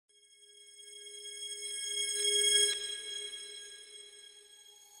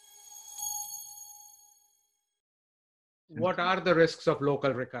what are the risks of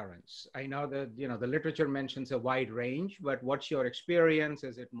local recurrence? I know that, the literature mentions a wide range, but what's your experience?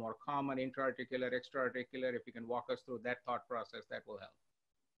 Is it more common, intra-articular, extra-articular? If you can walk us through that thought process, that will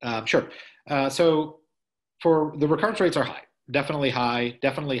help. Sure. So for the recurrence rates are high, definitely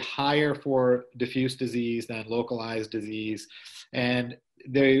higher for diffuse disease than localized disease. And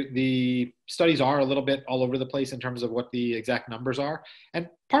the studies are a little bit all over the place in terms of what the exact numbers are. And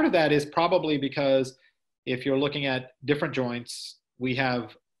part of that is probably because if you're looking at different joints, we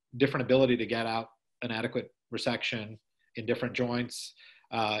have different ability to get out an adequate resection in different joints,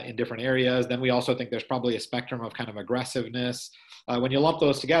 in different areas. Then we also think there's probably a spectrum of kind of aggressiveness. When you lump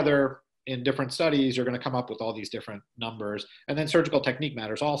those together in different studies, you're going to come up with all these different numbers. And then surgical technique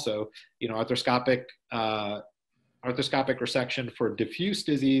matters also. Arthroscopic resection for diffuse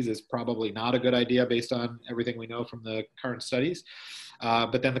disease is probably not a good idea based on everything we know from the current studies.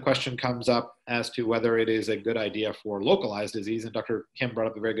 But then the question comes up as to whether it is a good idea for localized disease. And Dr. Kim brought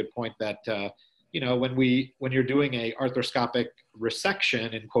up a very good point that, when you're doing a arthroscopic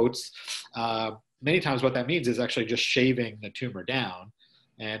resection, in quotes, many times what that means is actually just shaving the tumor down.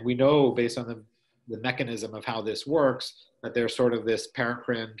 And we know based on the mechanism of how this works, that there's sort of this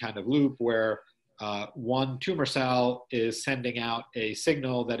paracrine kind of loop where one tumor cell is sending out a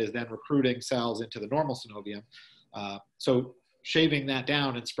signal that is then recruiting cells into the normal synovium. So shaving that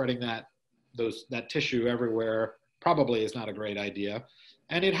down and spreading that tissue everywhere probably is not a great idea.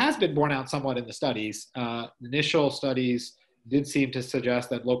 And it has been borne out somewhat in the studies. Initial studies did seem to suggest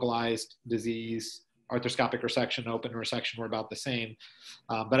that localized disease, arthroscopic resection, open resection were about the same.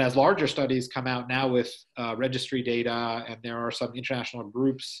 But as larger studies come out now with registry data, and there are some international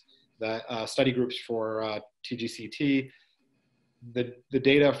groups, study groups for TGCT, the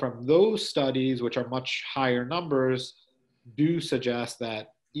data from those studies, which are much higher numbers, do suggest that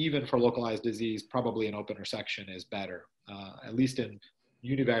even for localized disease, probably an open resection is better, at least in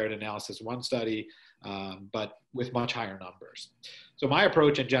univariate analysis, one study, but with much higher numbers. So my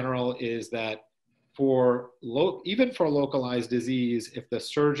approach in general is that even for localized disease, if the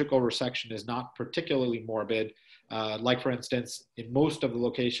surgical resection is not particularly morbid, like for instance, in most of the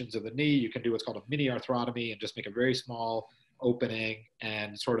locations of the knee, you can do what's called a mini arthrotomy and just make a very small opening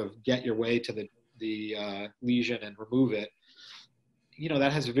and sort of get your way to the lesion and remove it.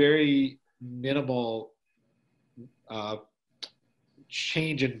 That has very minimal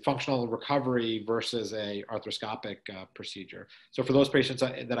change in functional recovery versus a arthroscopic procedure. So for those patients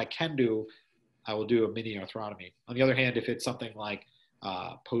that I can do, I will do a mini arthrotomy. On the other hand, if it's something like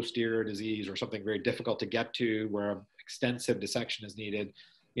posterior disease or something very difficult to get to where extensive dissection is needed,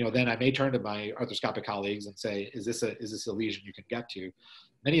 then I may turn to my arthroscopic colleagues and say, is this a lesion you can get to?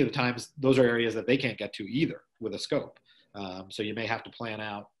 Many of the times, those are areas that they can't get to either with a scope. So you may have to plan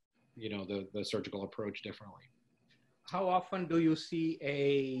out, the surgical approach differently. How often do you see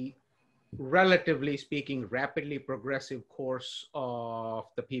a, relatively speaking, rapidly progressive course of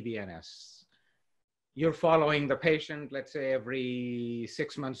the PVNS? You're following the patient, let's say every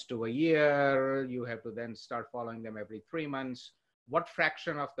 6 months to a year. You have to then start following them every 3 months. What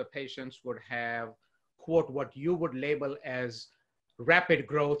fraction of the patients would have, quote, what you would label as rapid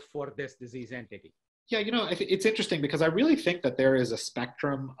growth for this disease entity? Yeah, it's interesting because I really think that there is a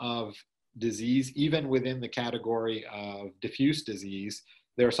spectrum of disease, even within the category of diffuse disease.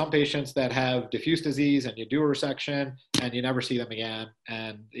 There are some patients that have diffuse disease and you do a resection and you never see them again,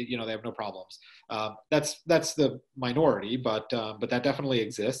 and they have no problems. That's the minority, but that definitely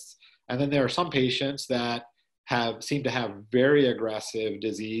exists. And then there are some patients that seem to have very aggressive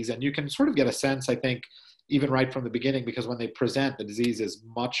disease, and you can sort of get a sense, I think, even right from the beginning, because when they present, the disease is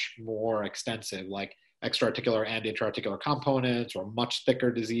much more extensive, like extra-articular and intra-articular components, or much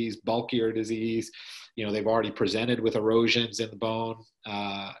thicker disease, bulkier disease. They've already presented with erosions in the bone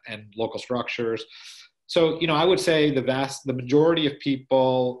and local structures. So, I would say the majority of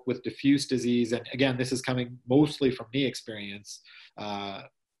people with diffuse disease, and again, this is coming mostly from knee experience,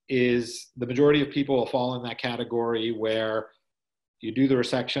 is the majority of people will fall in that category where you do the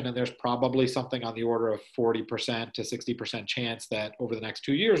resection and there's probably something on the order of 40% to 60% chance that over the next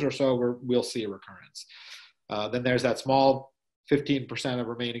 2 years or so, we'll see a recurrence. Then there's that small 15% of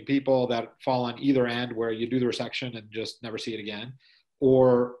remaining people that fall on either end where you do the resection and just never see it again,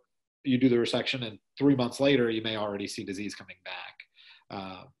 or you do the resection and 3 months later, you may already see disease coming back.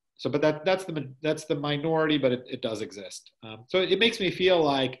 But that's the minority, but it does exist. So it makes me feel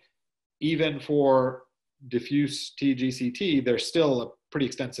like even for diffuse TGCT, there's still a pretty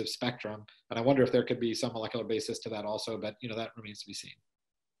extensive spectrum. And I wonder if there could be some molecular basis to that also, but that remains to be seen.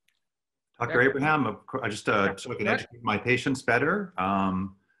 Dr. Abraham, I just so I can educate my patients better.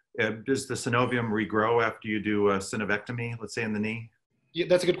 Does the synovium regrow after you do a synovectomy, let's say in the knee? Yeah,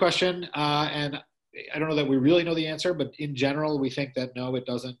 that's a good question. And I don't know that we really know the answer, but in general, we think that no, it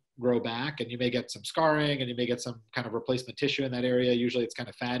doesn't grow back, and you may get some scarring and you may get some kind of replacement tissue in that area. Usually it's kind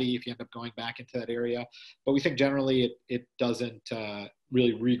of fatty if you end up going back into that area. But we think generally it doesn't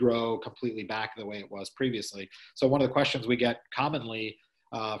really regrow completely back the way it was previously. So one of the questions we get commonly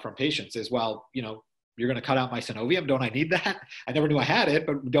from patients is, well, you know, you're going to cut out my synovium. Don't I need that? I never knew I had it,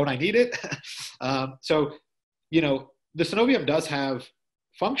 but don't I need it? So, you know, the synovium does have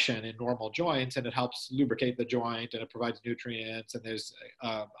function in normal joints, and it helps lubricate the joint, and it provides nutrients, and there's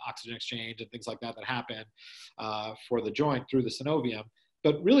oxygen exchange and things like that that happen for the joint through the synovium.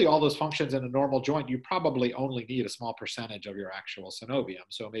 But really all those functions in a normal joint, you probably only need a small percentage of your actual synovium.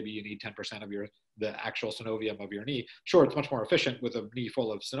 So maybe you need 10% of the actual synovium of your knee. Sure, it's much more efficient with a knee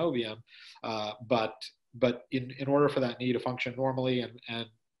full of synovium, but in order for that knee to function normally and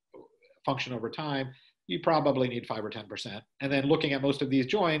function over time, you probably need 5 or 10%. And then looking at most of these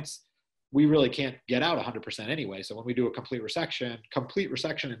joints, we really can't get out 100% anyway. So when we do a complete resection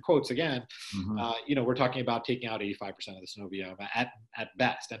in quotes again, you know, we're talking about taking out 85% of the synovium at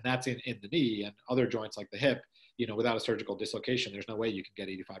best. And that's in the knee. And other joints like the hip, you know, without a surgical dislocation, there's no way you can get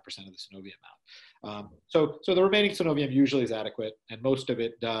 85% of the synovium out. So the remaining synovium usually is adequate, and most of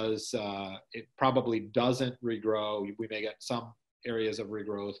it does, it probably doesn't regrow. We may get some areas of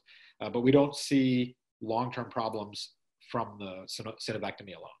regrowth, but we don't see long-term problems from the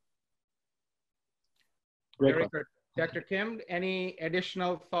synovectomy alone. Great Very question. good. Dr. Kim, any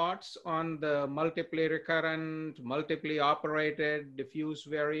additional thoughts on the multiply recurrent, multiply operated, diffuse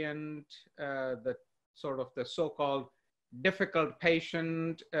variant, the sort of the so-called difficult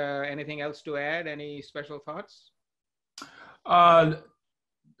patient? Anything else to add? Any special thoughts?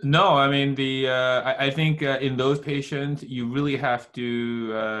 No, I mean, I think in those patients, you really have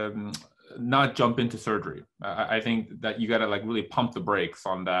to not jump into surgery. I think that you got to like really pump the brakes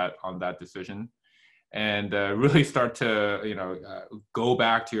on that decision, and really start to, you know, go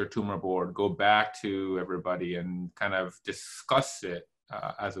back to your tumor board, go back to everybody and kind of discuss it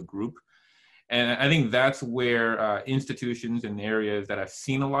as a group. And I think that's where institutions in areas that have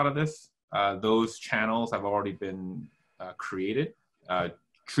seen a lot of this, those channels have already been created,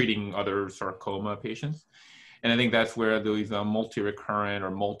 treating other sarcoma patients. And I think that's where these multi-recurrent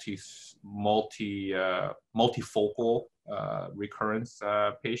or multifocal recurrence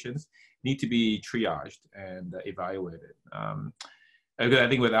patients need to be triaged and evaluated. I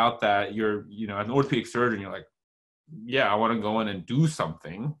think without that, you know, as an orthopedic surgeon, you're like, yeah, I want to go in and do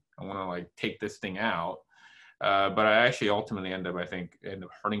something. I want to like take this thing out. But I actually ultimately end up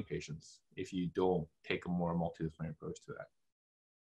hurting patients if you don't take a more multidisciplinary approach to that.